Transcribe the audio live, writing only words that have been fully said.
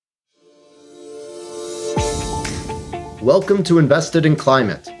Welcome to Invested in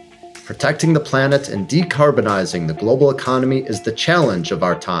Climate. Protecting the planet and decarbonizing the global economy is the challenge of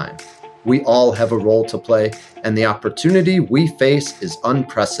our time. We all have a role to play, and the opportunity we face is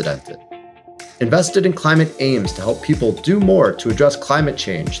unprecedented. Invested in Climate aims to help people do more to address climate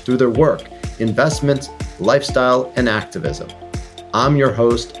change through their work, investments, lifestyle, and activism. I'm your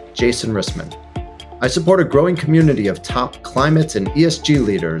host, Jason Rissman. I support a growing community of top climate and ESG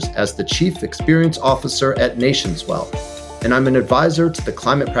leaders as the Chief Experience Officer at NationsWell, and I'm an advisor to the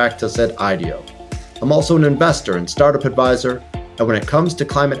climate practice at IDEO. I'm also an investor and startup advisor, and when it comes to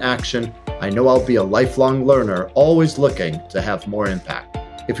climate action, I know I'll be a lifelong learner, always looking to have more impact.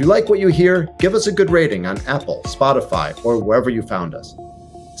 If you like what you hear, give us a good rating on Apple, Spotify, or wherever you found us.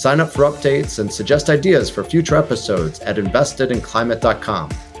 Sign up for updates and suggest ideas for future episodes at investedinclimate.com.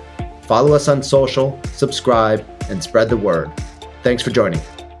 Follow us on social, subscribe, and spread the word. Thanks for joining.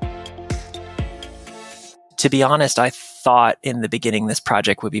 To be honest, I thought in the beginning this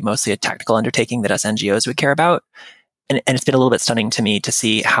project would be mostly a technical undertaking that us NGOs would care about. And it's been a little bit stunning to me to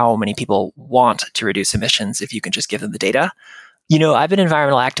see how many people want to reduce emissions if you can just give them the data. You know, I've been an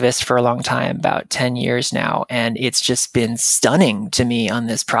environmental activist for a long time, about 10 years now, and it's just been stunning to me on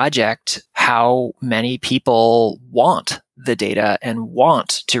this project how many people want the data and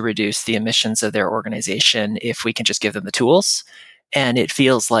want to reduce the emissions of their organization if we can just give them the tools. And it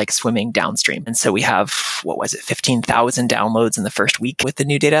feels like swimming downstream. And so we have, 15,000 downloads in the first week with the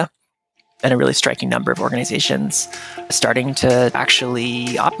new data, and a really striking number of organizations starting to actually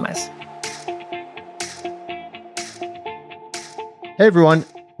optimize. Hey everyone,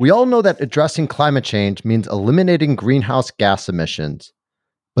 we all know that addressing climate change means eliminating greenhouse gas emissions.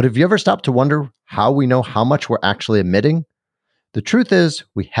 But have you ever stopped to wonder how we know how much we're actually emitting? The truth is,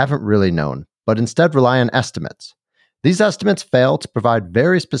 we haven't really known, but instead rely on estimates. These estimates fail to provide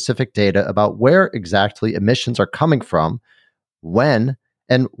very specific data about where exactly emissions are coming from, when,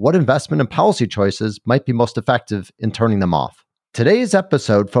 and what investment and policy choices might be most effective in turning them off. Today's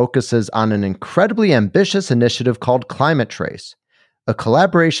episode focuses on an incredibly ambitious initiative called Climate Trace, a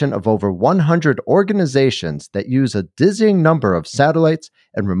collaboration of over 100 organizations that use a dizzying number of satellites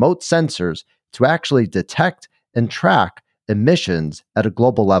and remote sensors to actually detect and track emissions at a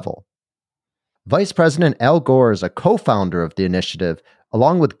global level. Vice President Al Gore is a co-founder of the initiative,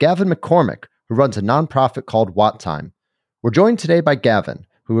 along with Gavin McCormick, who runs a nonprofit called WattTime. We're joined today by Gavin,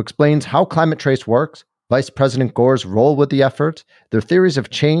 who explains how Climate Trace works, Vice President Gore's role with the effort, their theories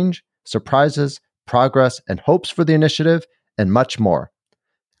of change, surprises, progress, and hopes for the initiative, and much more.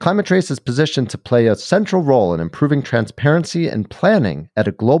 Climate Trace is positioned to play a central role in improving transparency and planning at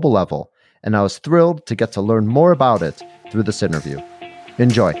a global level, and I was thrilled to get to learn more about it through this interview.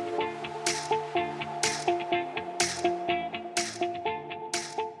 Enjoy.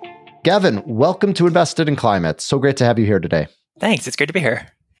 Gavin, welcome to Invested in Climate. So great to have you here today. Thanks. It's great to be here.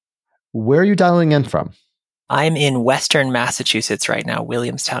 Where are you dialing in from? I'm in Western Massachusetts right now,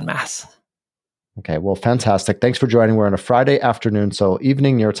 Williamstown, Mass. Okay, well, fantastic. Thanks for joining. We're on a Friday afternoon, so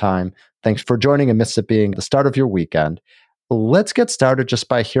evening your time. Thanks for joining amidst it being the start of your weekend. Let's get started just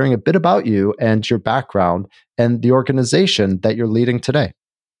by hearing a bit about you and your background and the organization that you're leading today.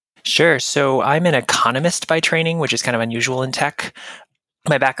 Sure. So I'm an economist by training, which is kind of unusual in tech.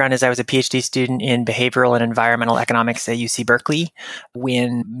 My background is I was a PhD student in behavioral and environmental economics at UC Berkeley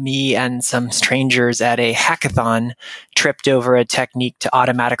when me and some strangers at a hackathon tripped over a technique to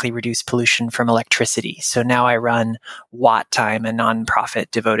automatically reduce pollution from electricity. So now I run WattTime, a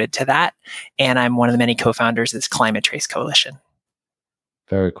nonprofit devoted to that, and I'm one of the many co-founders of this Climate Trace Coalition.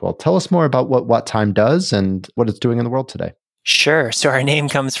 Very cool. Tell us more about what WattTime does and what it's doing in the world today. Sure. So our name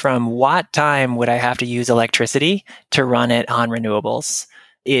comes from what time would I have to use electricity to run it on renewables?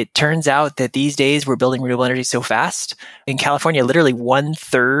 It turns out that these days we're building renewable energy so fast. In California, literally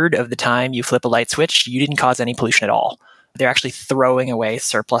 1/3 of the time you flip a light switch, you didn't cause any pollution at all. They're actually throwing away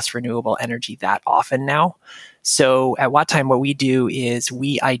surplus renewable energy that often now. So at WattTime, what we do is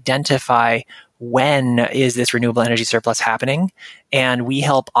we identify when is this renewable energy surplus happening, and we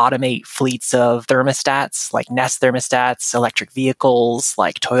help automate fleets of thermostats like Nest thermostats, electric vehicles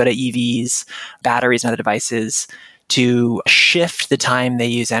like Toyota EVs, batteries and other devices to shift the time they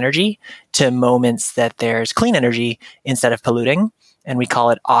use energy to moments that there's clean energy instead of polluting, and we call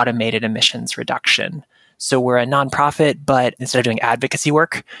it automated emissions reduction. So we're a nonprofit, but instead of doing advocacy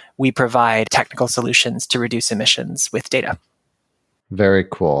work, we provide technical solutions to reduce emissions with data. Very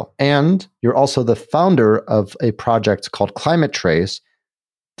cool. And you're also the founder of a project called Climate Trace.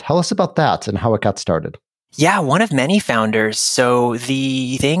 Tell us about that and how it got started. Yeah, one of many founders. So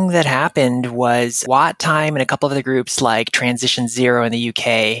the thing that happened was WattTime and a couple of other groups like Transition Zero in the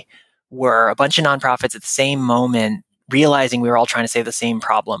UK were a bunch of nonprofits at the same moment realizing we were all trying to save the same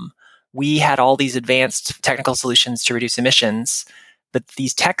problem. We had all these advanced technical solutions to reduce emissions, but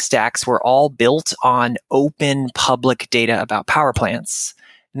these tech stacks were all built on open public data about power plants.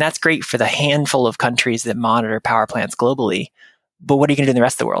 And that's great for the handful of countries that monitor power plants globally. But what are you going to do in the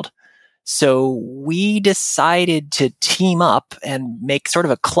rest of the world? So we decided to team up and make sort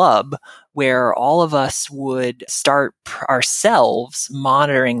of a club where all of us would start ourselves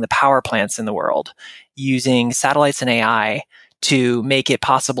monitoring the power plants in the world using satellites and AI to make it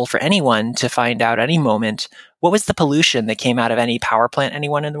possible for anyone to find out any moment what was the pollution that came out of any power plant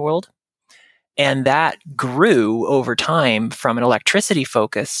anywhere in the world. And that grew over time from an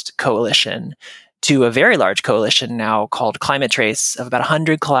electricity-focused coalition to a very large coalition now called Climate Trace of about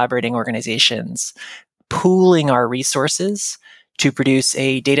 100 collaborating organizations pooling our resources to produce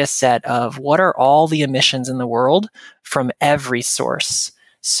a data set of what are all the emissions in the world from every source,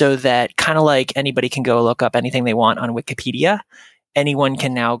 so that kind of like anybody can go look up anything they want on Wikipedia, anyone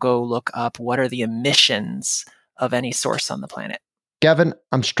can now go look up what are the emissions of any source on the planet. Gavin,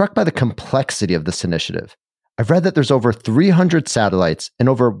 I'm struck by the complexity of this initiative. I've read that there's over 300 satellites and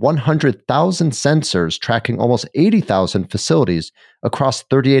over 100,000 sensors tracking almost 80,000 facilities across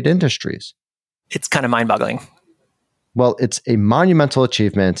 38 industries. It's kind of mind-boggling. Well, it's a monumental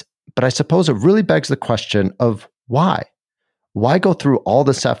achievement, but I suppose it really begs the question of why? Why go through all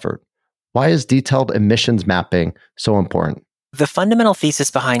this effort? Why is detailed emissions mapping so important? The fundamental thesis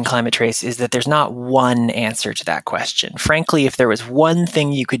behind Climate Trace is that there's not one answer to that question. Frankly, if there was one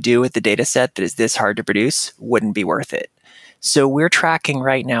thing you could do with the data set that is this hard to produce, wouldn't be worth it. So we're tracking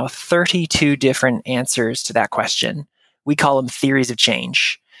right now 32 different answers to that question. We call them theories of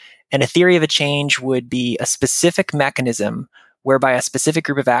change. And a theory of a change would be a specific mechanism whereby a specific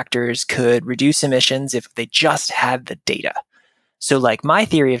group of actors could reduce emissions if they just had the data. So like my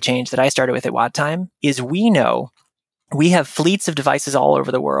theory of change that I started with at WattTime is we know we have fleets of devices all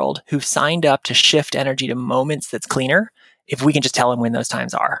over the world who've signed up to shift energy to moments that's cleaner if we can just tell them when those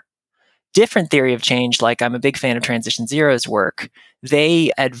times are. Different theory of change, like I'm a big fan of Transition Zero's work,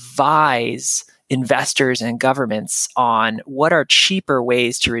 they advise investors and governments on what are cheaper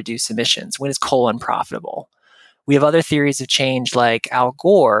ways to reduce emissions, when is coal unprofitable. We have other theories of change, like Al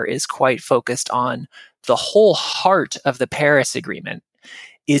Gore is quite focused on the whole heart of the Paris Agreement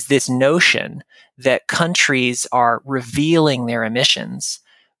is this notion that countries are revealing their emissions,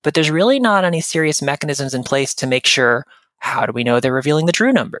 but there's really not any serious mechanisms in place to make sure, how do we know they're revealing the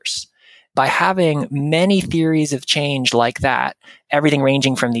true numbers? By having many theories of change like that, everything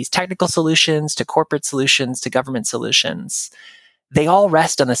ranging from these technical solutions to corporate solutions to government solutions, they all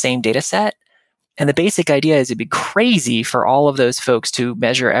rest on the same data set. And the basic idea is it'd be crazy for all of those folks to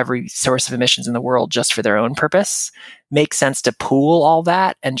measure every source of emissions in the world just for their own purpose. Makes sense to pool all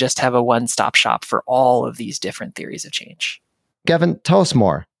that and just have a one-stop shop for all of these different theories of change. Gavin, tell us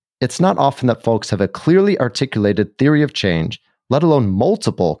more. It's not often that folks have a clearly articulated theory of change, let alone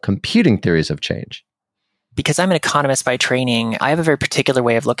multiple competing theories of change. Because I'm an economist by training, I have a very particular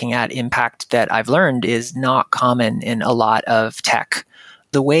way of looking at impact that I've learned is not common in a lot of tech.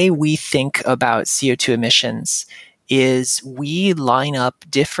 The way we think about CO2 emissions is we line up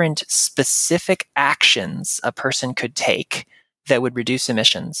different specific actions a person could take that would reduce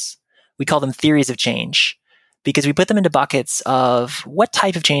emissions. We call them theories of change because we put them into buckets of what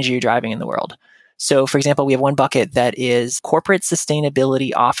type of change are you driving in the world. So, for example, we have one bucket that is corporate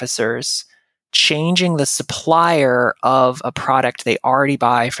sustainability officers changing the supplier of a product they already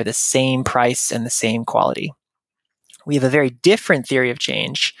buy for the same price and the same quality. We have a very different theory of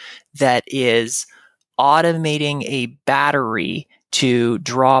change that is automating a battery to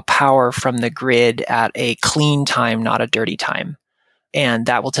draw power from the grid at a clean time, not a dirty time. And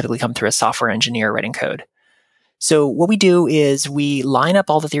that will typically come through a software engineer writing code. So what we do is we line up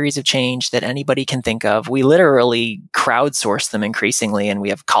all the theories of change that anybody can think of. We literally crowdsource them increasingly, and we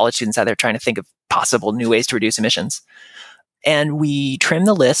have college students out there trying to think of possible new ways to reduce emissions. And we trim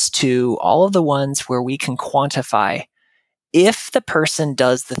the list to all of the ones where we can quantify if the person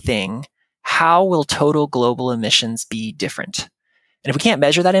does the thing, how will total global emissions be different? And if we can't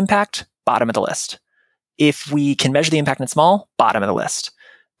measure that impact, bottom of the list. If we can measure the impact in small, bottom of the list.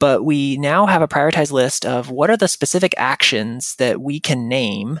 But we now have a prioritized list of what are the specific actions that we can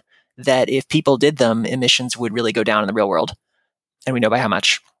name that if people did them, emissions would really go down in the real world. And we know by how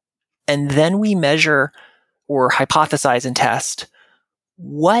much. And then we measure or hypothesize and test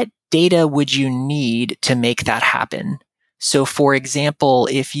what data would you need to make that happen. So for example,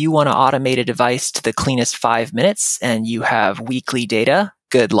 if you want to automate a device to the cleanest 5 minutes and you have weekly data,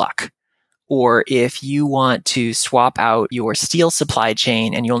 good luck. Or if you want to swap out your steel supply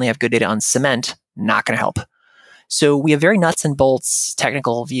chain and you only have good data on cement, not going to help. So we have very nuts and bolts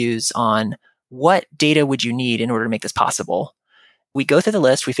technical views on what data would you need in order to make this possible. We go through the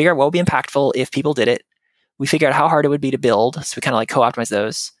list, we figure out what would be impactful if people did it. We figure out how hard it would be to build. So we kind of like co-optimize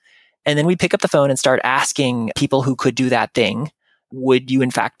those. And then we pick up the phone and start asking people who could do that thing, would you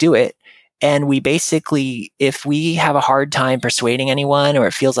in fact do it? And we basically, if we have a hard time persuading anyone or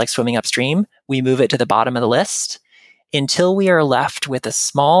it feels like swimming upstream, we move it to the bottom of the list until we are left with a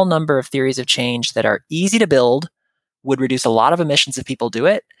small number of theories of change that are easy to build, would reduce a lot of emissions if people do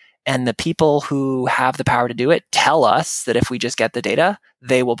it. And the people who have the power to do it tell us that if we just get the data,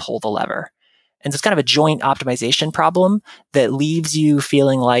 they will pull the lever. And so it's kind of a joint optimization problem that leaves you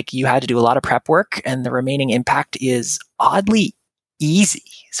feeling like you had to do a lot of prep work and the remaining impact is oddly easy.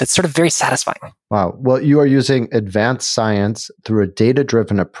 So it's sort of very satisfying. Wow. Well, you are using advanced science through a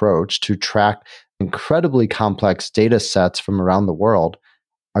data-driven approach to track incredibly complex data sets from around the world.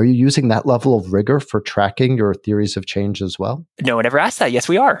 Are you using that level of rigor for tracking your theories of change as well? No one ever asked that. Yes,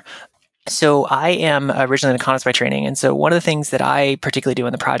 we are. So I am originally an economist by training. And so one of the things that I particularly do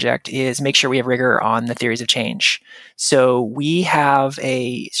in the project is make sure we have rigor on the theories of change. So we have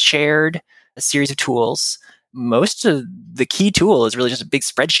a series of tools. Most of the key tool is really just a big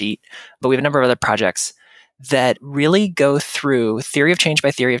spreadsheet, but we have a number of other projects that really go through theory of change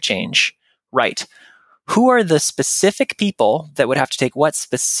by theory of change. Right. Who are the specific people that would have to take what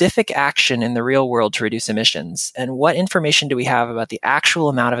specific action in the real world to reduce emissions? And what information do we have about the actual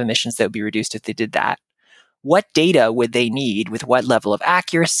amount of emissions that would be reduced if they did that? What data would they need with what level of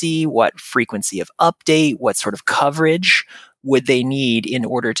accuracy, what frequency of update, what sort of coverage would they need in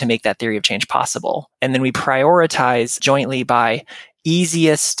order to make that theory of change possible? And then we prioritize jointly by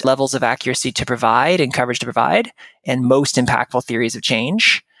easiest levels of accuracy to provide and coverage to provide and most impactful theories of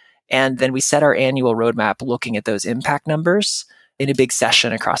change. And then we set our annual roadmap looking at those impact numbers in a big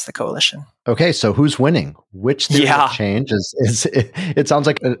session across the coalition. Okay, so who's winning? Which theory of change is it sounds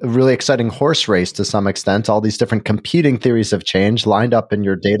like a really exciting horse race to some extent, all these different competing theories of change lined up in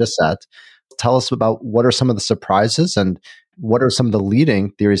your data set. Tell us about what are some of the surprises and what are some of the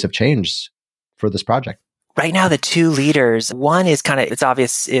leading theories of change for this project? Right now, the two leaders, one is it's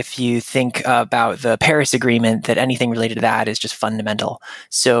obvious if you think about the Paris Agreement that anything related to that is just fundamental.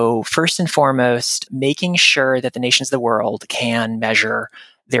 So first and foremost, making sure that the nations of the world can measure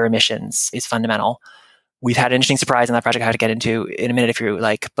their emissions is fundamental. We've had an interesting surprise on that project I have to get into in a minute if you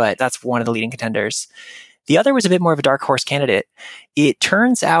like, but that's one of the leading contenders. The other was a bit more of a dark horse candidate. It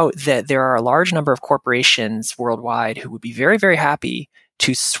turns out that there are a large number of corporations worldwide who would be very, very happy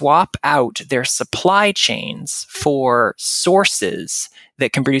to swap out their supply chains for sources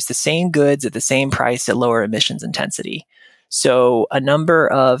that can produce the same goods at the same price at lower emissions intensity. So a number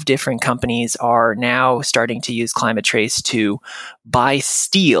of different companies are now starting to use Climate Trace to buy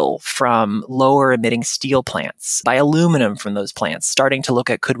steel from lower emitting steel plants, buy aluminum from those plants, starting to look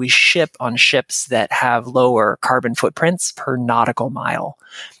at could we ship on ships that have lower carbon footprints per nautical mile.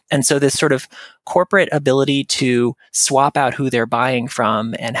 And so this sort of corporate ability to swap out who they're buying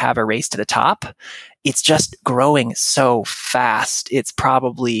from and have a race to the top, it's just growing so fast. It's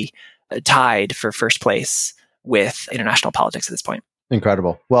probably tied for first place with international politics at this point.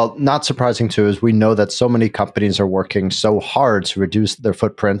 Incredible. Well, not surprising too, is we know that so many companies are working so hard to reduce their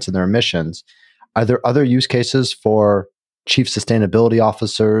footprints and their emissions. Are there other use cases for chief sustainability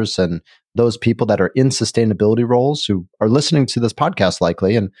officers and those people that are in sustainability roles who are listening to this podcast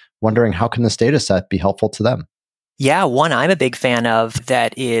likely and wondering how can this data set be helpful to them? Yeah, one I'm a big fan of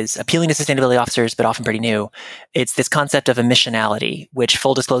that is appealing to sustainability officers, but often pretty new. It's this concept of emissionality, which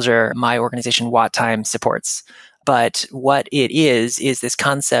full disclosure, my organization Watt Time supports. But what it is this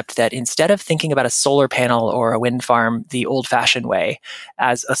concept that instead of thinking about a solar panel or a wind farm the old-fashioned way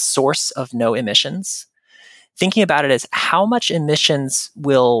as a source of no emissions, thinking about it as how much emissions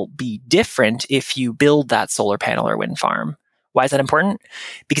will be different if you build that solar panel or wind farm. Why is that important?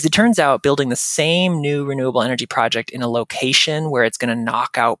 Because it turns out building the same new renewable energy project in a location where it's going to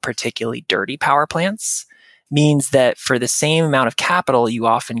knock out particularly dirty power plants means that for the same amount of capital, you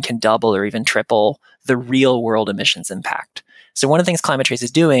often can double or even triple the real world emissions impact. So one of the things Climate Trace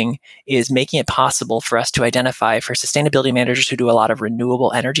is doing is making it possible for us to identify for sustainability managers who do a lot of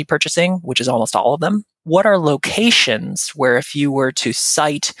renewable energy purchasing, which is almost all of them, what are locations where if you were to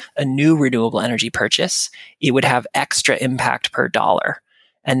cite a new renewable energy purchase, it would have extra impact per dollar.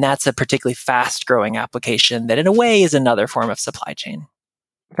 And that's a particularly fast growing application that in a way is another form of supply chain.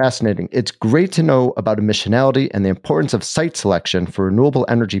 Fascinating. It's great to know about emissionality and the importance of site selection for renewable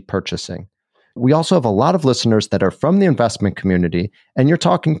energy purchasing. We also have a lot of listeners that are from the investment community, and you're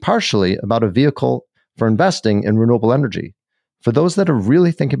talking partially about a vehicle for investing in renewable energy. For those that are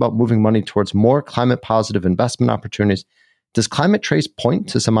really thinking about moving money towards more climate positive investment opportunities, does Climate Trace point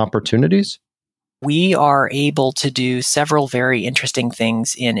to some opportunities? We are able to do several very interesting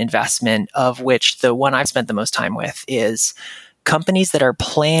things in investment, of which the one I've spent the most time with is companies that are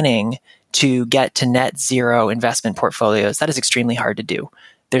planning to get to net zero investment portfolios. That is extremely hard to do.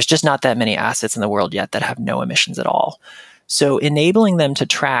 There's just not that many assets in the world yet that have no emissions at all. So enabling them to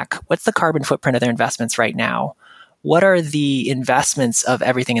track what's the carbon footprint of their investments right now, what are the investments of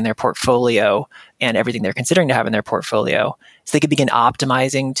everything in their portfolio and everything they're considering to have in their portfolio, so they could begin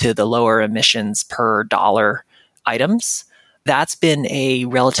optimizing to the lower emissions per dollar items. That's been a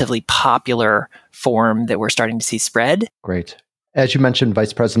relatively popular form that we're starting to see spread. Great. As you mentioned,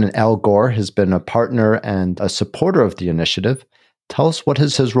 Vice President Al Gore has been a partner and a supporter of the initiative. Tell us, what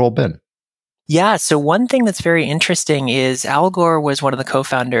has his role been? Yeah, so one thing that's very interesting is Al Gore was one of the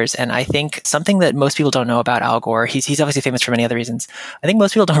co-founders, and I think something that most people don't know about Al Gore, he's obviously famous for many other reasons. I think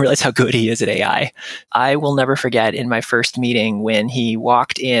most people don't realize how good he is at AI. I will never forget in my first meeting when he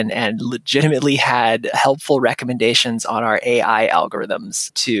walked in and legitimately had helpful recommendations on our AI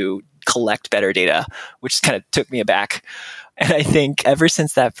algorithms to collect better data, which kind of took me aback. And I think ever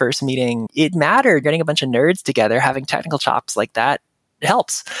since that first meeting, it mattered. Getting a bunch of nerds together, having technical chops like that,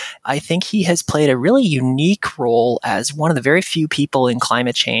 helps. I think he has played a really unique role as one of the very few people in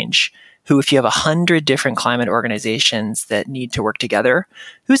climate change who, if you have 100 different climate organizations that need to work together,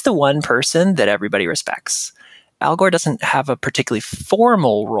 who's the one person that everybody respects. Al Gore doesn't have a particularly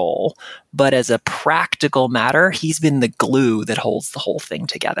formal role, but as a practical matter, he's been the glue that holds the whole thing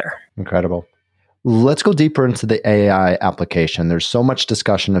together. Incredible. Let's go deeper into the AI application. There's so much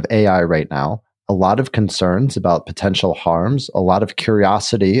discussion of AI right now, a lot of concerns about potential harms, a lot of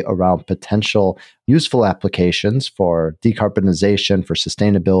curiosity around potential useful applications for decarbonization, for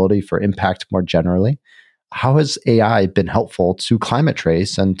sustainability, for impact more generally. How has AI been helpful to Climate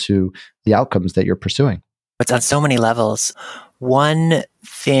Trace and to the outcomes that you're pursuing? It's on so many levels. One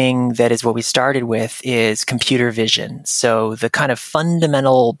thing that is what we started with is computer vision. So the kind of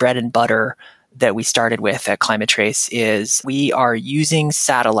fundamental bread and butter that we started with at Climate Trace is we are using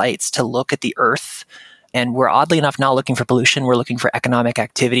satellites to look at the Earth. And we're oddly enough not looking for pollution. We're looking for economic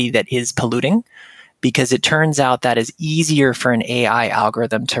activity that is polluting, because it turns out that is easier for an AI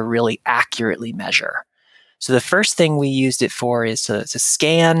algorithm to really accurately measure. So the first thing we used it for is to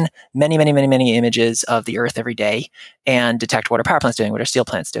scan many images of the Earth every day and detect what our power plant's doing, what our steel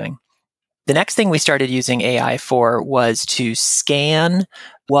plant's doing. The next thing we started using AI for was to scan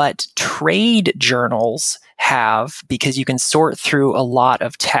what trade journals have, because you can sort through a lot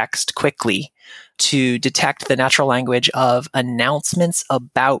of text quickly to detect the natural language of announcements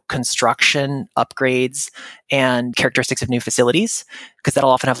about construction, upgrades, and characteristics of new facilities, because that'll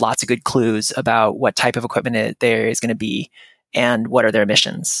often have lots of good clues about what type of equipment there is going to be and what are their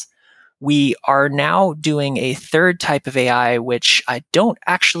emissions. We are now doing a third type of AI, which I don't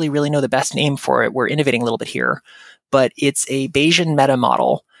actually really know the best name for it. We're innovating a little bit here, but it's a Bayesian meta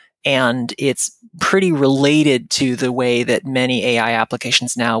model, and it's pretty related to the way that many AI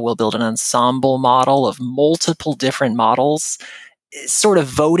applications now will build an ensemble model of multiple different models, sort of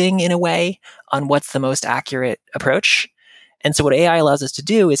voting in a way on what's the most accurate approach. And so what AI allows us to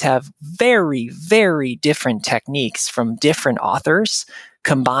do is have very different techniques from different authors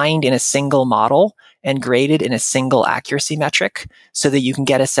combined in a single model and graded in a single accuracy metric, so that you can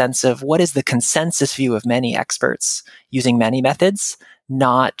get a sense of what is the consensus view of many experts using many methods,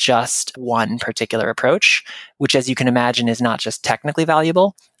 not just one particular approach, which, as you can imagine, is not just technically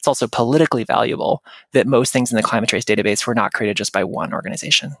valuable, it's also politically valuable, that most things in the Climate Trace database were not created just by one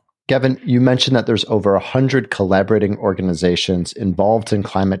organization. Gavin, you mentioned that there's over 100 collaborating organizations involved in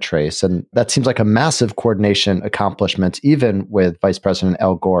Climate Trace, and that seems like a massive coordination accomplishment, even with Vice President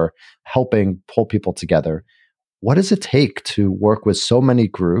Al Gore helping pull people together. What does it take to work with so many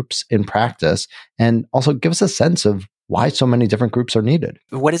groups in practice, and also give us a sense of why so many different groups are needed?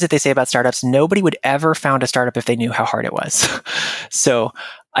 What is it they say about startups? Nobody would ever found a startup if they knew how hard it was. So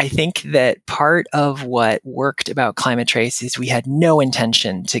I think that part of what worked about Climate Trace is we had no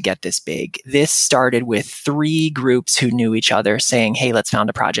intention to get this big. This started with 3 groups who knew each other saying, hey, let's found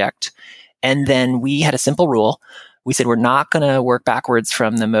a project. And then we had a simple rule. We said, we're not going to work backwards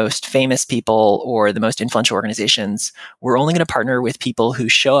from the most famous people or the most influential organizations. We're only going to partner with people who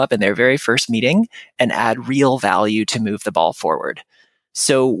show up in their very first meeting and add real value to move the ball forward.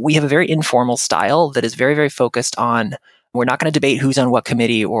 So we have a very informal style that is very focused on, we're not going to debate who's on what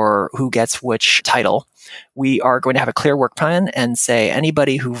committee or who gets which title. We are going to have a clear work plan and say,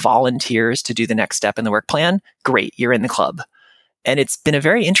 anybody who volunteers to do the next step in the work plan, great, you're in the club. And it's been a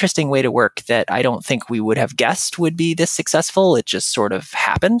very interesting way to work that I don't think we would have guessed would be this successful. It just sort of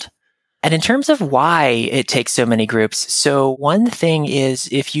happened. And in terms of why it takes so many groups, so one thing is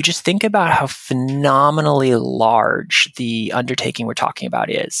if you just think about how phenomenally large the undertaking we're talking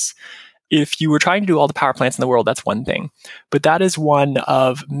about is. If you were trying to do all the power plants in the world, that's one thing. But that is one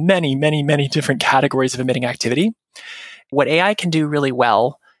of many, many, many different categories of emitting activity. What AI can do really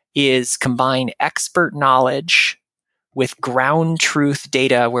well is combine expert knowledge with ground truth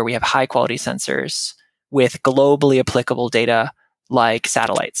data where we have high quality sensors with globally applicable data like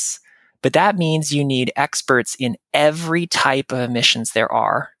satellites. But that means you need experts in every type of emissions there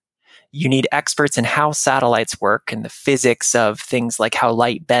are. You need experts in how satellites work and the physics of things like how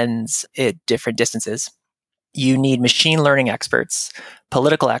light bends at different distances. You need machine learning experts,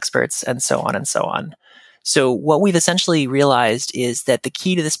 political experts, and so on and so on. So what we've essentially realized is that the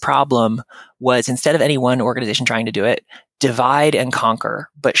key to this problem was instead of any one organization trying to do it, divide and conquer,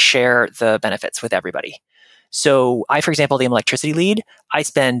 but share the benefits with everybody. So I, for example, the electricity lead, I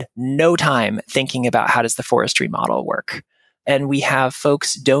spend no time thinking about how does the forestry model work. And we have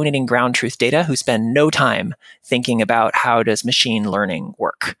folks donating ground truth data who spend no time thinking about how does machine learning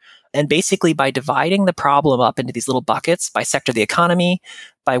work. And basically by dividing the problem up into these little buckets by sector of the economy,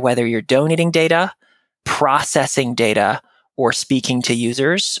 by whether you're donating data, processing data, or speaking to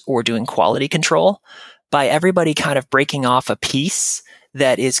users, or doing quality control, by everybody kind of breaking off a piece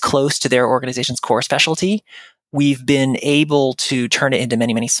that is close to their organization's core specialty, we've been able to turn it into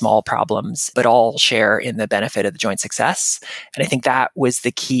many, many small problems, but all share in the benefit of the joint success. And I think that was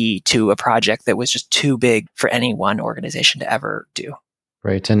the key to a project that was just too big for any one organization to ever do.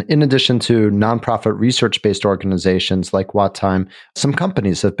 Right. And in addition to nonprofit research-based organizations like WattTime, some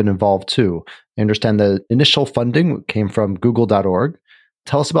companies have been involved too. I understand the initial funding came from Google.org.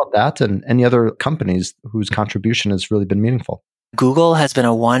 Tell us about that and any other companies whose contribution has really been meaningful. Google has been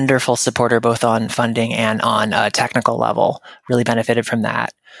a wonderful supporter both on funding and on a technical level, really benefited from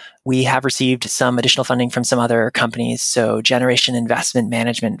that. We have received some additional funding from some other companies. So Generation Investment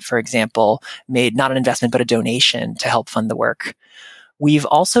Management, for example, made not an investment, but a donation to help fund the work. We've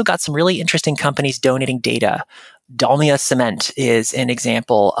also got some really interesting companies donating data. Dalmia Cement is an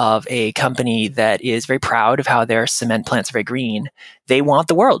example of a company that is very proud of how their cement plants are very green. They want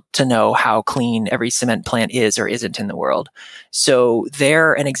the world to know how clean every cement plant is or isn't in the world. So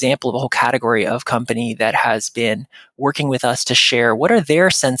they're an example of a whole category of company that has been working with us to share what are their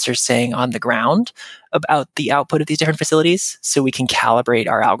sensors saying on the ground about the output of these different facilities so we can calibrate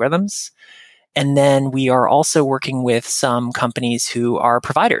our algorithms. And then we are also working with some companies who are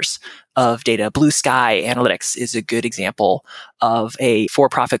providers of data. Blue Sky Analytics is a good example of a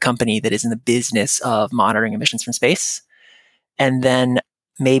for-profit company that is in the business of monitoring emissions from space. And then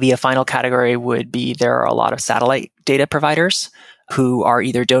maybe a final category would be there are a lot of satellite data providers who are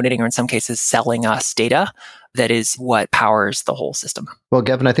either donating or in some cases selling us data. That is what powers the whole system. Well,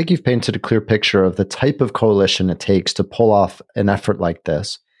 Gavin, I think you've painted a clear picture of the type of coalition it takes to pull off an effort like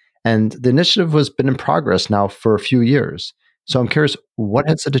this. And the initiative has been in progress now for a few years. So I'm curious, what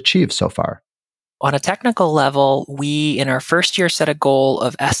has it achieved so far? On a technical level, we in our first year set a goal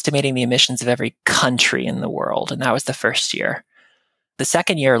of estimating the emissions of every country in the world. And that was the first year. The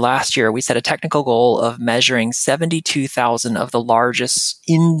second year, last year, we set a technical goal of measuring 72,000 of the largest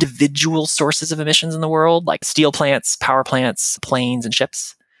individual sources of emissions in the world, like steel plants, power plants, planes, and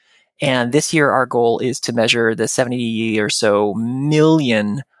ships. And this year, our goal is to measure the 70 or so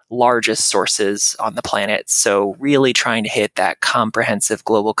million largest sources on the planet. So really trying to hit that comprehensive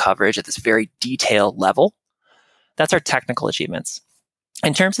global coverage at this very detailed level. That's our technical achievements.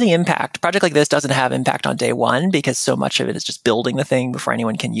 In terms of the impact, a project like this doesn't have impact on day one because so much of it is just building the thing before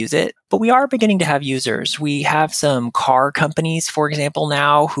anyone can use it. But we are beginning to have users. We have some car companies, for example,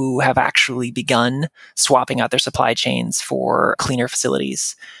 now who have actually begun swapping out their supply chains for cleaner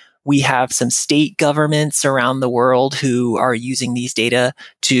facilities. We have some state governments around the world who are using these data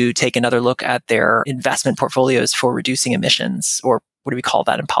to take another look at their investment portfolios for reducing emissions, or what do we call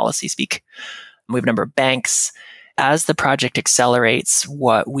that in policy speak? We have a number of banks. As the project accelerates,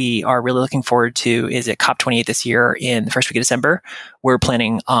 what we are really looking forward to is at COP28 this year in the first week of December, we're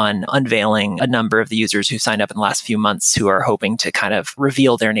planning on unveiling a number of the users who signed up in the last few months who are hoping to kind of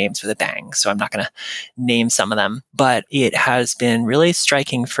reveal their names with a bang. So I'm not going to name some of them, but it has been really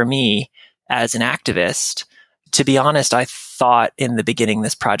striking for me as an activist. To be honest, I thought in the beginning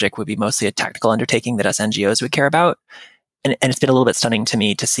this project would be mostly a technical undertaking that us NGOs would care about. And it's been a little bit stunning to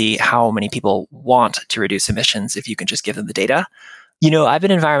me to see how many people want to reduce emissions if you can just give them the data. You know, I've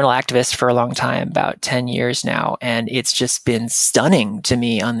been an environmental activist for a long time, about 10 years now, and it's just been stunning to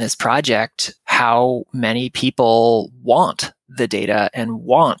me on this project how many people want the data and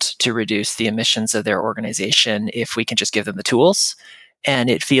want to reduce the emissions of their organization if we can just give them the tools. And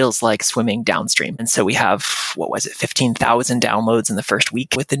it feels like swimming downstream. And so we have, 15,000 downloads in the first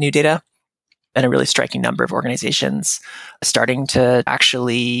week with the new data, and a really striking number of organizations starting to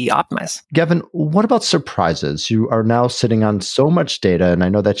actually optimize. Gavin, what about surprises? You are now sitting on so much data, and I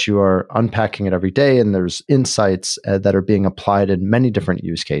know that you are unpacking it every day, and there's insights that are being applied in many different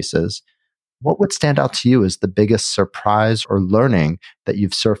use cases. What would stand out to you as the biggest surprise or learning that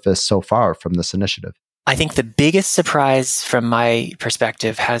you've surfaced so far from this initiative? I think the biggest surprise from my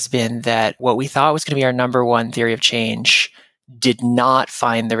perspective has been that what we thought was going to be our number one theory of change did not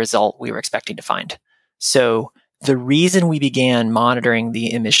find the result we were expecting to find. So the reason we began monitoring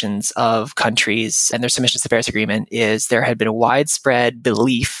the emissions of countries and their submissions to the Paris Agreement is there had been a widespread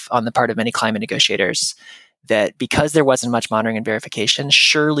belief on the part of many climate negotiators that because there wasn't much monitoring and verification,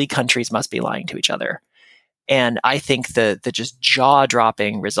 surely countries must be lying to each other. And I think the just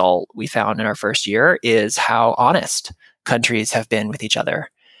jaw-dropping result we found in our first year is how honest countries have been with each other.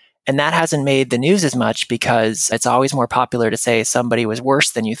 And that hasn't made the news as much because it's always more popular to say somebody was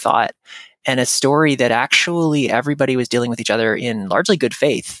worse than you thought. And a story that actually everybody was dealing with each other in largely good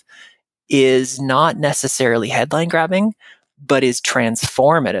faith is not necessarily headline grabbing, but is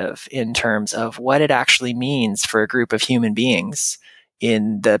transformative in terms of what it actually means for a group of human beings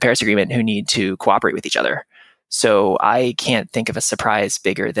in the Paris Agreement who need to cooperate with each other. So I can't think of a surprise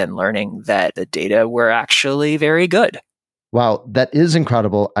bigger than learning that the data were actually very good. Wow, that is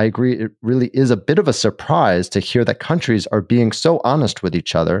incredible. I agree. It really is a bit of a surprise to hear that countries are being so honest with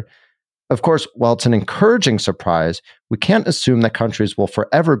each other. Of course, while it's an encouraging surprise, we can't assume that countries will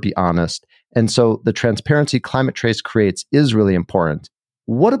forever be honest. And so the transparency Climate Trace creates is really important.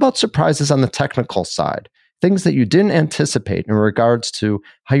 What about surprises on the technical side? Things that you didn't anticipate in regards to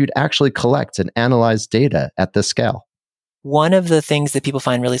how you'd actually collect and analyze data at this scale? One of the things that people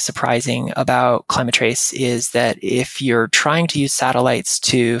find really surprising about Climate Trace is that if you're trying to use satellites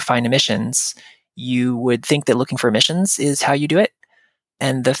to find emissions, you would think that looking for emissions is how you do it.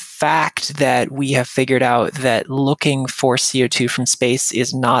 And the fact that we have figured out that looking for CO2 from space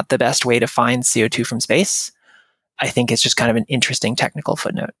is not the best way to find CO2 from space, I think is just kind of an interesting technical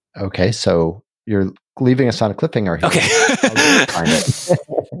footnote. Okay, so you're leaving us on a cliffhanger here. Okay.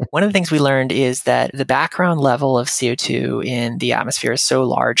 One of the things we learned is that the background level of CO2 in the atmosphere is so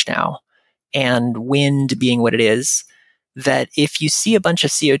large now, and wind being what it is, that if you see a bunch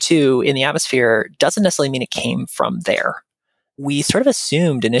of CO2 in the atmosphere, doesn't necessarily mean it came from there. We sort of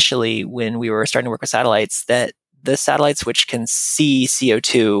assumed initially when we were starting to work with satellites that the satellites which can see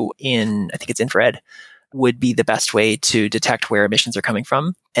CO2 in, I think it's infrared, would be the best way to detect where emissions are coming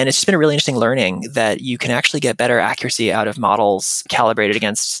from. And it's just been a really interesting learning that you can actually get better accuracy out of models calibrated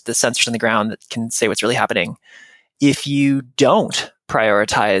against the sensors on the ground that can say what's really happening. If you don't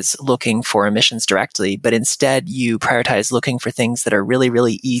prioritize looking for emissions directly, but instead you prioritize looking for things that are really,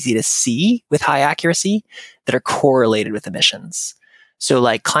 really easy to see with high accuracy that are correlated with emissions. So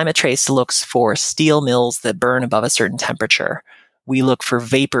like Climate Trace looks for steel mills that burn above a certain temperature. We look for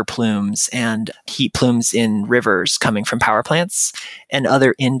vapor plumes and heat plumes in rivers coming from power plants and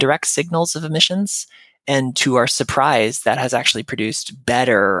other indirect signals of emissions. And to our surprise, that has actually produced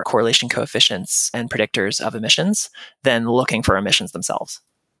better correlation coefficients and predictors of emissions than looking for emissions themselves.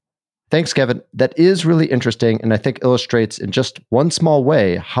 Thanks, Kevin. That is really interesting, and I think illustrates in just one small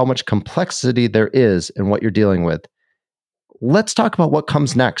way how much complexity there is in what you're dealing with. Let's talk about what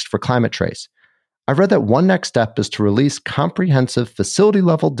comes next for Climate Trace. I've read that one next step is to release comprehensive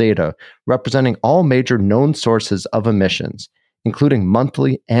facility-level data representing all major known sources of emissions, including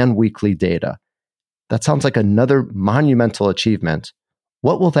monthly and weekly data. That sounds like another monumental achievement.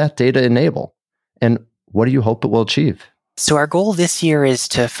 What will that data enable? And what do you hope it will achieve? So our goal this year is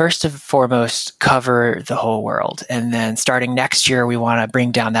to first and foremost cover the whole world. And then starting next year, we want to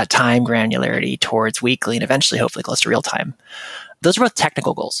bring down that time granularity towards weekly and eventually hopefully close to real time. Those are both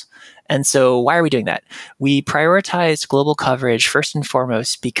technical goals. And so why are we doing that? We prioritize global coverage first and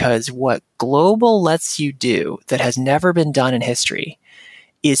foremost because what global lets you do that has never been done in history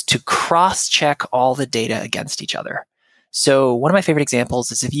is to cross-check all the data against each other. So one of my favorite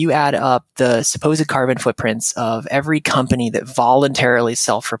examples is if you add up the supposed carbon footprints of every company that voluntarily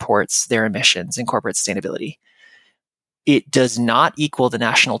self-reports their emissions in corporate sustainability, it does not equal the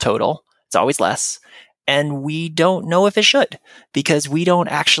national total. It's always less. And we don't know if it should because we don't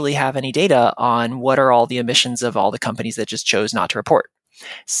actually have any data on what are all the emissions of all the companies that just chose not to report.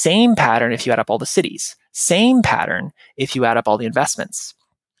 Same pattern if you add up all the cities. Same pattern if you add up all the investments.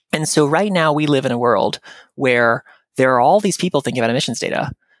 And so right now we live in a world where there are all these people thinking about emissions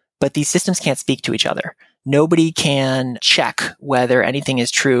data, but these systems can't speak to each other nobody can check whether anything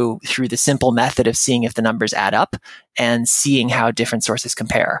is true through the simple method of seeing if the numbers add up and seeing how different sources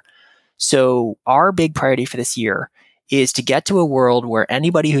compare. So our big priority for this year is to get to a world where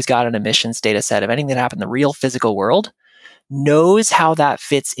anybody who's got an emissions data set of anything that happened in the real physical world knows how that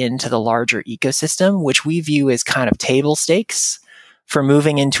fits into the larger ecosystem, which we view as kind of table stakes for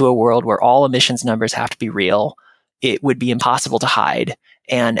moving into a world where all emissions numbers have to be real. It would be impossible to hide,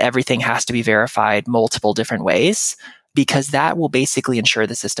 and everything has to be verified multiple different ways, because that will basically ensure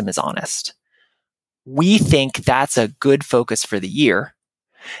the system is honest. We think that's a good focus for the year.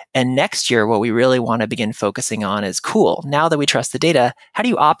 And next year, what we really want to begin focusing on is, cool, now that we trust the data, how do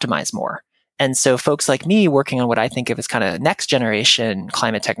you optimize more? And so folks like me working on what I think of as kind of next generation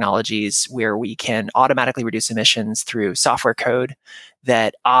climate technologies, where we can automatically reduce emissions through software code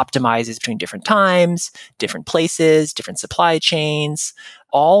that optimizes between different times, different places, different supply chains.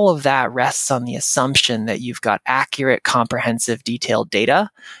 All of that rests on the assumption that you've got accurate, comprehensive, detailed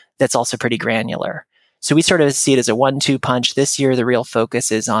data that's also pretty granular. So we sort of see it as a 1-2 punch. This year, the real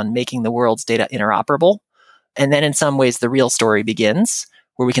focus is on making the world's data interoperable. And then in some ways, the real story begins,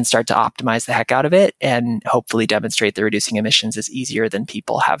 where we can start to optimize the heck out of it and hopefully demonstrate that reducing emissions is easier than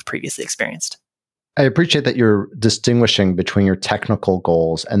people have previously experienced. I appreciate that you're distinguishing between your technical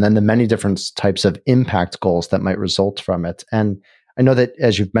goals and then the many different types of impact goals that might result from it. And I know that,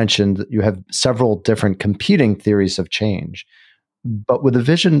 as you've mentioned, you have several different competing theories of change. But with a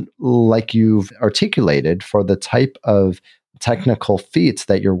vision like you've articulated for the type of technical feats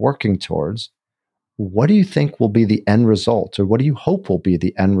that you're working towards, what do you think will be the end result, or what do you hope will be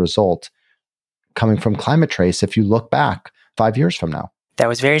the end result coming from Climate Trace if you look back 5 years from now? That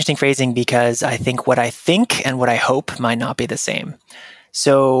was very interesting phrasing, because I think what I think and what I hope might not be the same.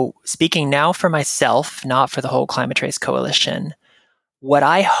 So speaking now for myself, not for the whole Climate Trace Coalition, what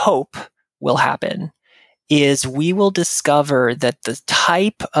I hope will happen is we will discover that the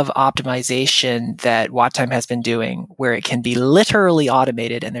type of optimization that WattTime has been doing, where it can be literally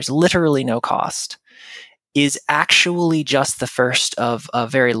automated and there's literally no cost, is actually just the first of a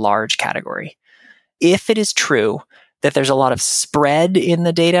very large category. If it is true that there's a lot of spread in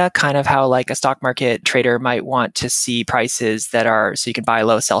the data, kind of how like a stock market trader might want to see prices that are so you can buy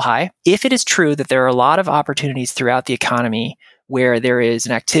low, sell high. If it is true that there are a lot of opportunities throughout the economy where there is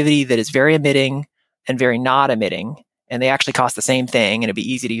an activity that is very emitting and very not emitting, and they actually cost the same thing and it'd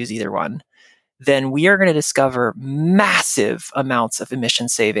be easy to use either one, then we are going to discover massive amounts of emission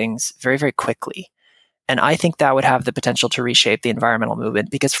savings very, very quickly. And I think that would have the potential to reshape the environmental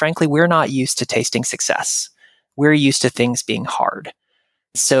movement, because frankly, we're not used to tasting success. We're used to things being hard.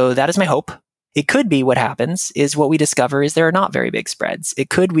 So that is my hope. It could be what happens is what we discover is there are not very big spreads. It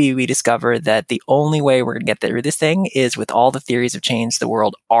could be we discover that the only way we're going to get through this thing is with all the theories of change the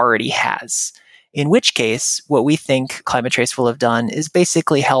world already has. In which case, what we think Climate Trace will have done is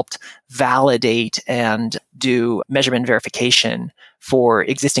basically helped validate and do measurement verification for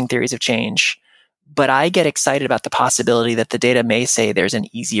existing theories of change. But I get excited about the possibility that the data may say there's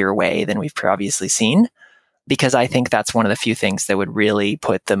an easier way than we've previously seen, because I think that's one of the few things that would really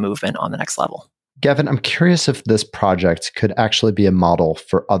put the movement on the next level. Gavin, I'm curious if this project could actually be a model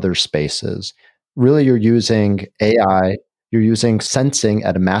for other spaces. Really, you're using AI, you're using sensing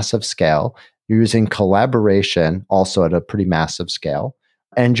at a massive scale, you're using collaboration also at a pretty massive scale,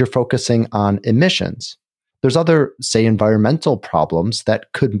 and you're focusing on emissions. There's other, say, environmental problems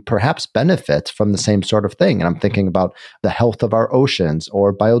that could perhaps benefit from the same sort of thing. And I'm thinking about the health of our oceans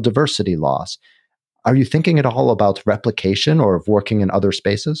or biodiversity loss. Are you thinking at all about replication or of working in other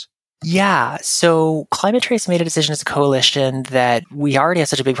spaces? Yeah. So Climate Trace made a decision as a coalition that we already have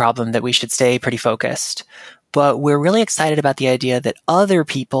such a big problem that we should stay pretty focused. But we're really excited about the idea that other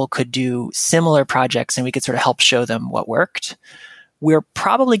people could do similar projects and we could sort of help show them what worked. We're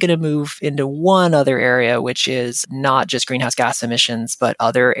probably going to move into one other area, which is not just greenhouse gas emissions, but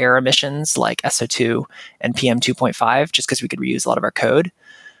other air emissions like SO2 and PM2.5, just because we could reuse a lot of our code.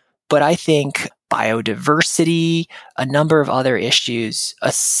 But I think biodiversity, a number of other issues,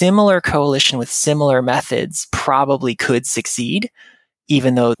 a similar coalition with similar methods probably could succeed,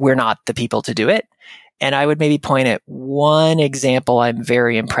 even though we're not the people to do it. And I would maybe point at one example I'm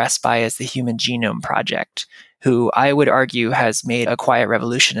very impressed by is the Human Genome Project, who I would argue has made a quiet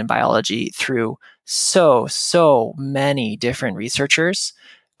revolution in biology through so many different researchers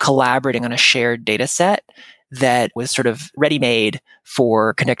collaborating on a shared data set that was sort of ready-made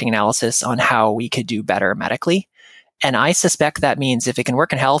for conducting analysis on how we could do better medically. And I suspect that means if it can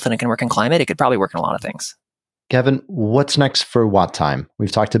work in health and it can work in climate, it could probably work in a lot of things. Gavin, what's next for WattTime?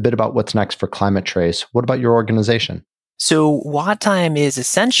 We've talked a bit about what's next for Climate Trace. What about your organization? So watt time is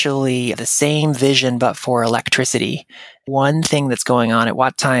essentially the same vision, but for electricity. One thing that's going on at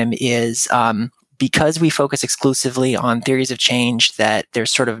watt time is because we focus exclusively on theories of change that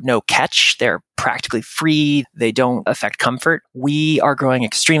there's sort of no catch, they're practically free, they don't affect comfort, we are growing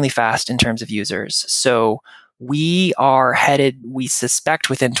extremely fast in terms of users. So we are headed, we suspect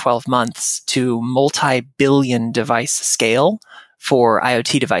within 12 months, to multi-billion device scale for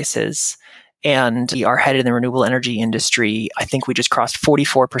IoT devices. And we are headed in the renewable energy industry. I think we just crossed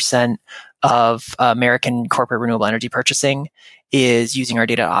 44% of American corporate renewable energy purchasing is using our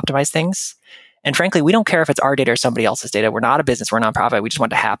data to optimize things. And frankly, we don't care if it's our data or somebody else's data. We're not a business, we're a nonprofit. We just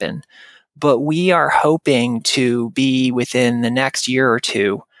want it to happen. But we are hoping to be within the next year or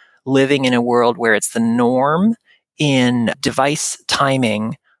two living in a world where it's the norm in device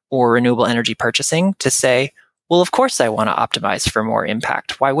timing or renewable energy purchasing to say, well, of course I want to optimize for more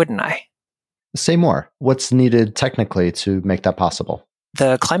impact. Why wouldn't I? Say more. What's needed technically to make that possible?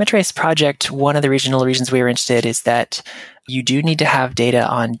 The Climate Trace project, one of the regional reasons we were interested is that you do need to have data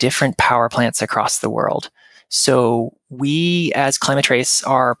on different power plants across the world. So we, as Climate Trace,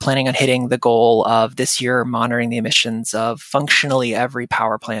 are planning on hitting the goal of this year monitoring the emissions of functionally every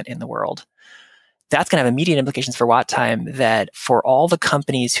power plant in the world. That's going to have immediate implications for watt time that for all the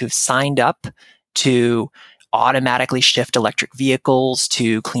companies who've signed up to automatically shift electric vehicles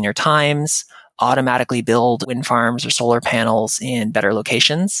to cleaner times, automatically build wind farms or solar panels in better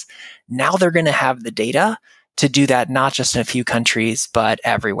locations. Now they're going to have the data to do that, not just in a few countries, but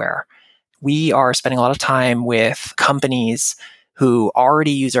everywhere. We are spending a lot of time with companies who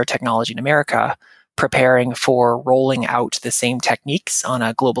already use our technology in America, preparing for rolling out the same techniques on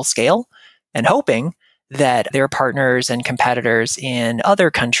a global scale and hoping that their partners and competitors in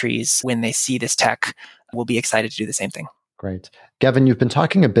other countries, when they see this tech, will be excited to do the same thing. Great. Gavin, you've been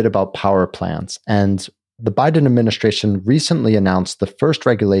talking a bit about power plants, and the Biden administration recently announced the first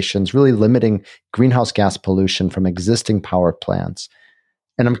regulations really limiting greenhouse gas pollution from existing power plants.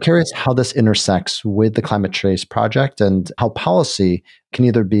 And I'm curious how this intersects with the Climate Trace project and how policy can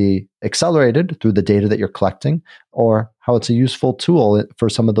either be accelerated through the data that you're collecting or how it's a useful tool for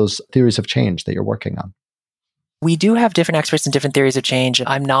some of those theories of change that you're working on. We do have different experts in different theories of change.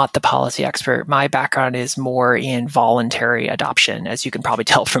 I'm not the policy expert. My background is more in voluntary adoption, as you can probably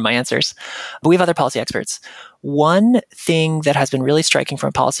tell from my answers. But we have other policy experts. One thing that has been really striking from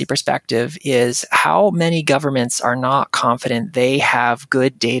a policy perspective is how many governments are not confident they have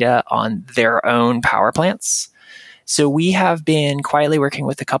good data on their own power plants. So we have been quietly working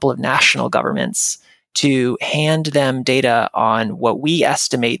with a couple of national governments to hand them data on what we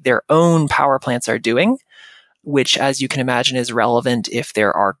estimate their own power plants are doing, which, as you can imagine, is relevant if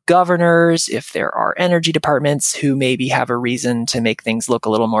there are governors, if there are energy departments who maybe have a reason to make things look a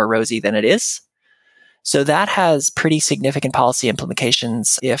little more rosy than it is. So that has pretty significant policy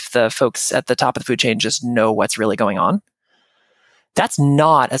implications if the folks at the top of the food chain just know what's really going on. That's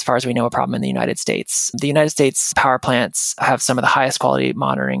not, as far as we know, a problem in the United States. The United States power plants have some of the highest quality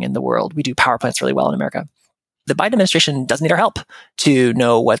monitoring in the world. We do power plants really well in America. The Biden administration doesn't need our help to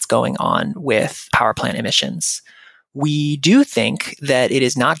know what's going on with power plant emissions. We do think that it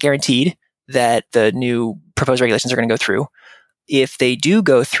is not guaranteed that the new proposed regulations are going to go through. If they do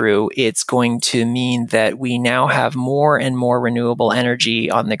go through, it's going to mean that we now have more and more renewable energy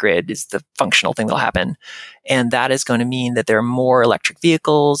on the grid is the functional thing that'll happen. And that is going to mean that there are more electric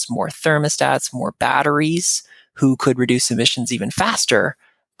vehicles, more thermostats, more batteries who could reduce emissions even faster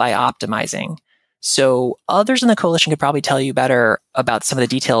by optimizing. So others in the coalition could probably tell you better about some of the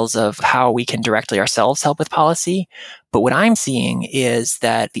details of how we can directly ourselves help with policy. But what I'm seeing is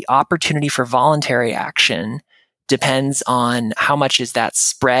that the opportunity for voluntary action depends on how much is that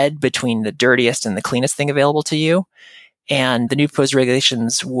spread between the dirtiest and the cleanest thing available to you. And the new proposed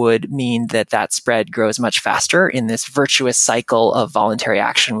regulations would mean that that spread grows much faster in this virtuous cycle of voluntary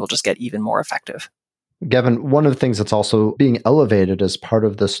action will just get even more effective. Gavin, one of the things that's also being elevated as part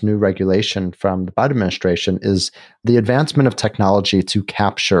of this new regulation from the Biden administration is the advancement of technology to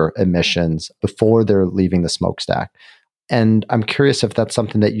capture emissions before they're leaving the smokestack. And I'm curious if that's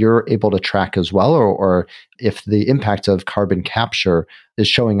something that you're able to track as well, or if the impact of carbon capture is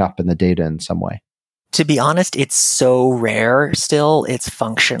showing up in the data in some way. To be honest, it's so rare still, it's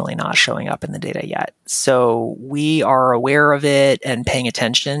functionally not showing up in the data yet. So we are aware of it and paying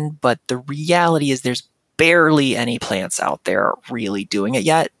attention, but the reality is there's barely any plants out there really doing it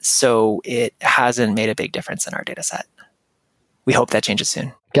yet. So it hasn't made a big difference in our data set. We hope that changes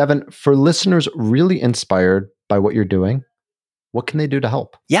soon. Gavin, for listeners really inspired by what you're doing, what can they do to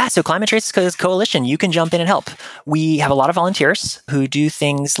help? Yeah, so Climate Trace Coalition, you can jump in and help. We have a lot of volunteers who do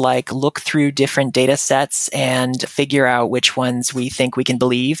things like look through different data sets and figure out which ones we think we can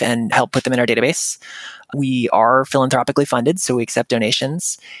believe and help put them in our database. We are philanthropically funded, so we accept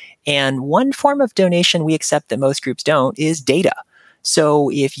donations. And one form of donation we accept that most groups don't is data. So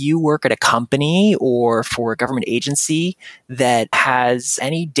if you work at a company or for a government agency that has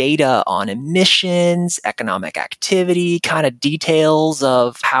any data on emissions, economic activity, kind of details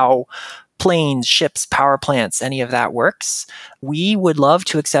of how planes, ships, power plants, any of that works, we would love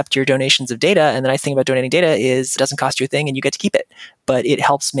to accept your donations of data. And the nice thing about donating data is it doesn't cost you a thing and you get to keep it, but it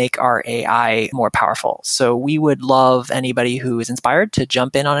helps make our AI more powerful. So we would love anybody who is inspired to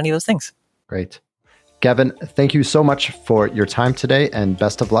jump in on any of those things. Great. Gavin, thank you so much for your time today and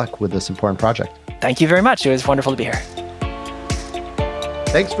best of luck with this important project. Thank you very much. It was wonderful to be here.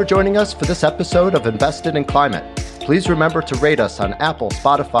 Thanks for joining us for this episode of Invested in Climate. Please remember to rate us on Apple,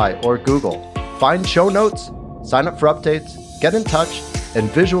 Spotify, or Google. Find show notes, sign up for updates, get in touch, and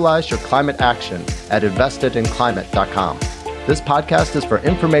visualize your climate action at investedinclimate.com. This podcast is for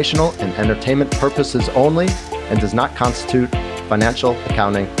informational and entertainment purposes only and does not constitute financial,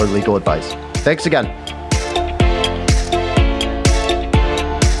 accounting, or legal advice. Thanks again.